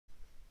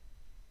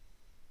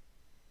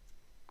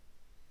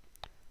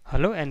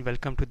Hello and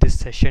welcome to this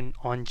session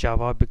on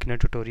Java beginner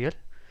tutorial.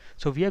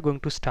 So we are going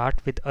to start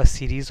with a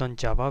series on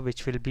Java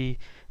which will be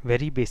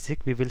very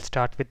basic. We will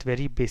start with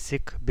very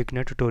basic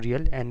beginner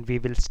tutorial and we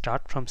will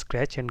start from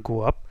scratch and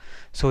go up.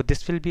 So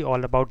this will be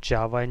all about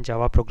Java and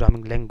Java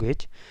programming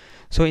language.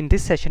 So in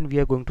this session we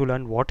are going to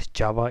learn what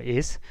Java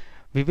is.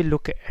 We will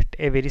look at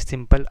a very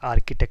simple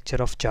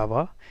architecture of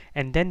Java,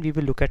 and then we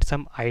will look at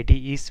some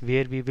IDEs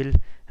where we will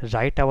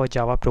write our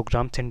Java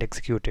programs and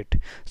execute it.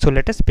 So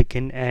let us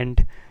begin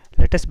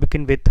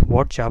with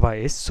what Java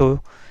is.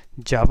 So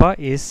Java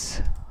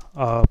is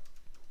a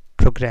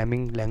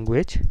programming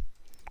language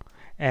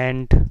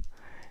and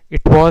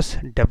it was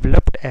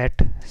developed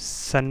at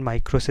Sun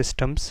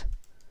Microsystems,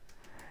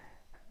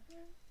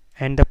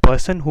 and the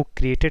person who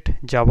created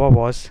Java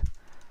was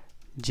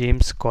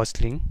James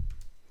Gosling,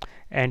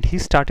 and he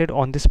started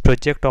on this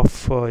project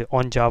of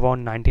on Java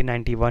on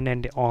 1991,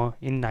 and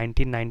in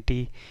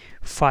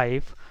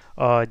 1995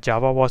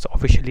 Java was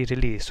officially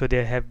released. So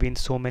there have been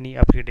so many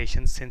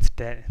upgradations since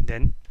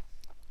then,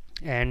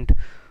 and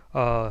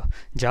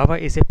Java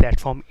is a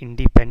platform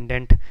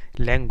independent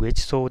language,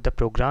 so the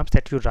programs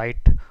that you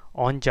write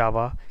on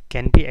Java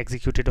can be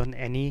executed on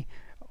any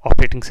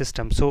operating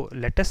system. So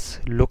let us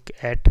look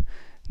at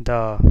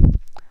the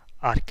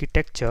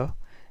architecture,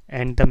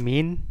 and the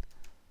main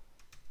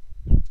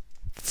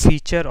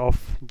feature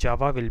of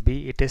Java will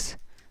be it is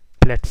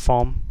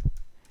platform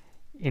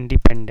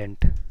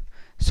independent.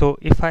 So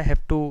if I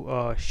have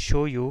to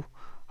show you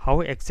how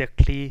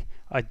exactly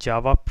a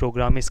Java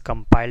program is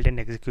compiled and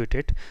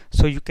executed,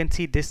 so you can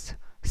see this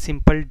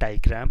simple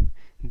diagram.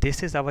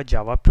 This is our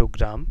Java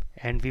program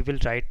and we will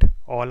write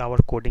all our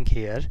coding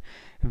here.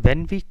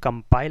 When we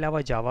compile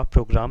our Java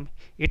program,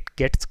 it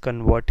gets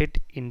converted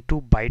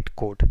into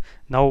bytecode.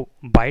 Now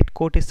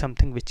bytecode is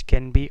something which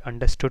can be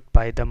understood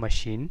by the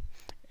machine,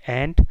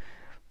 and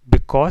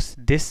because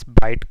this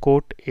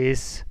bytecode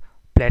is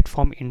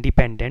platform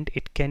independent,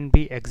 it can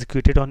be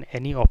executed on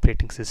any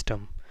operating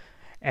system.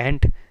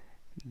 And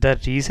the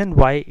reason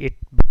why it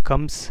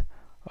becomes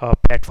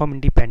platform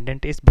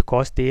independent is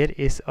because there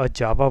is a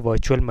Java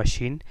virtual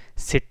machine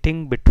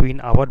sitting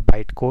between our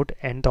bytecode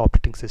and the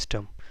operating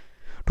system.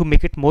 To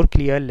make it more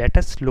clear, let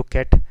us look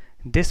at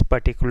this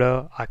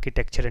particular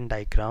architecture and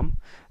diagram.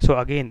 So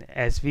again,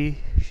 as we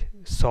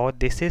saw,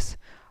 this is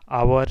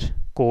our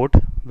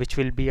code which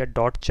will be a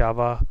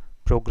 .java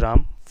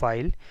program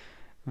file.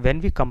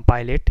 When we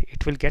compile it,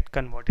 it will get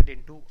converted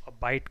into a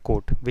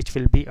bytecode which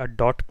will be a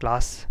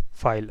 .class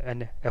file,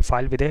 and a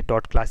file with a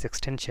 .class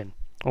extension.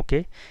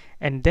 Okay,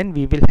 and then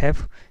we will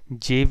have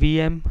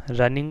JVM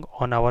running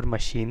on our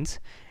machines,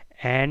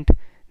 and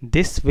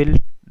this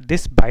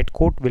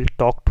bytecode will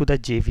talk to the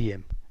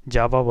JVM,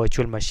 Java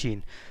virtual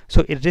machine.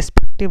 So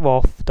irrespective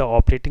of the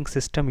operating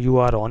system you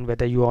are on,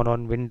 whether you are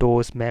on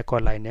Windows, Mac or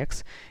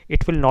Linux,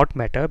 it will not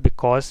matter,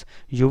 because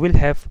you will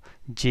have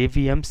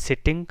JVM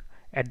sitting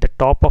at the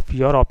top of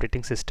your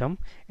operating system,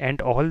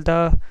 and all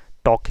the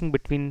talking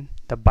between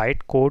the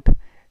bytecode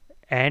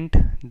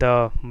and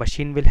the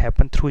machine will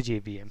happen through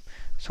JVM.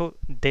 So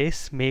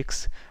this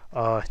makes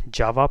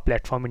Java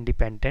platform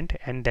independent,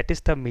 and that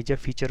is the major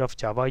feature of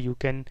Java. You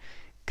can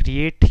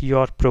create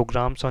your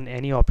programs on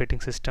any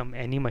operating system,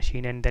 any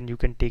machine, and then you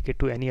can take it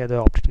to any other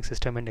operating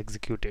system and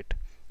execute it.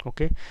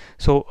 Okay,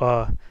 so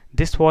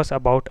this was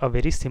about a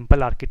very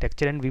simple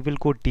architecture, and we will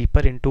go deeper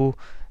into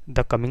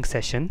the coming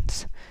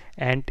sessions.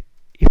 And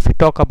if we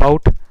talk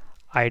about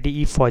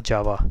IDE for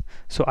Java,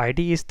 so IDE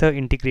is the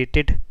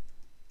integrated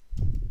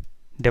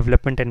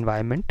development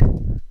environment.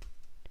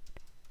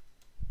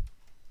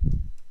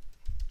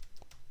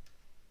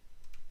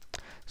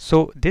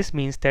 So this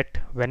means that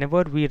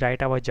whenever we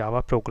write our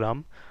Java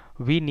program,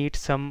 we need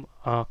some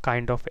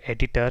kind of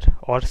editor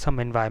or some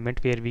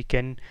environment where we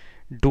can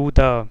do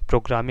the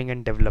programming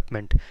and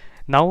development.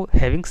 Now,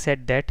 having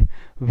said that,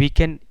 we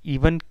can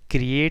even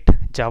create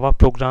Java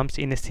programs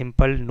in a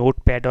simple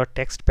notepad or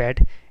text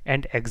pad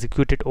and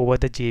execute it over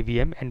the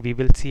JVM, and we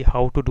will see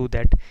how to do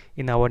that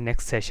in our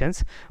next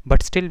sessions.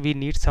 But still, we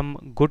need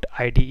some good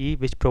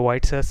IDE which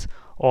provides us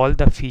all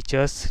the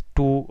features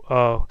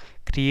to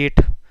create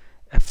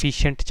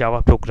efficient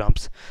Java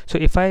programs. So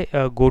if I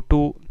go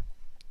to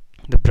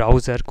the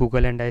browser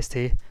Google and I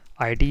say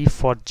IDE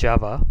for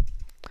Java,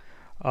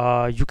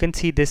 you can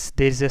see this.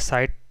 There is a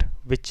site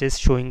which is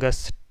showing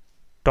us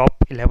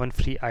top 11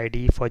 free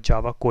IDE for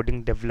Java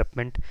coding,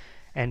 development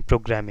and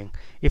programming.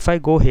 If I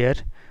go here,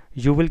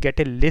 you will get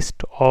a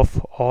list of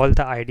all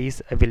the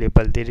IDEs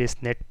available. There is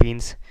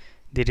NetBeans,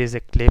 there is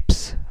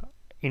Eclipse,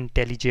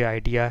 IntelliJ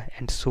IDEA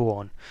and so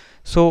on.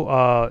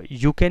 So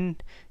you can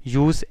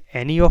use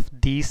any of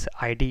these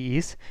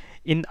IDEs.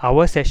 In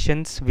our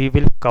sessions we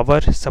will cover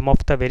some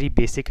of the very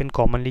basic and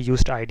commonly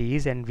used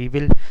IDEs, and we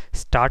will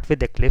start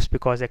with Eclipse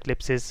because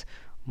Eclipse is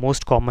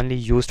most commonly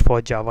used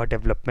for Java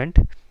development.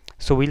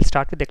 So we'll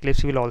start with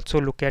Eclipse. We will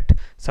also look at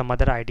some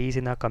other IDEs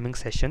in our coming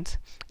sessions,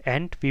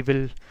 and we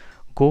will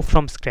go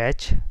from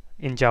scratch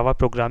in Java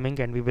programming,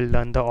 and we will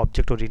learn the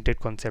object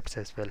oriented concepts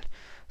as well.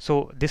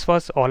 So this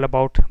was all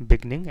about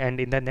beginning, and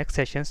in the next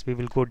sessions we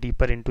will go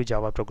deeper into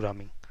Java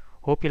programming.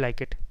 Hope you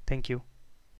like it. Thank you.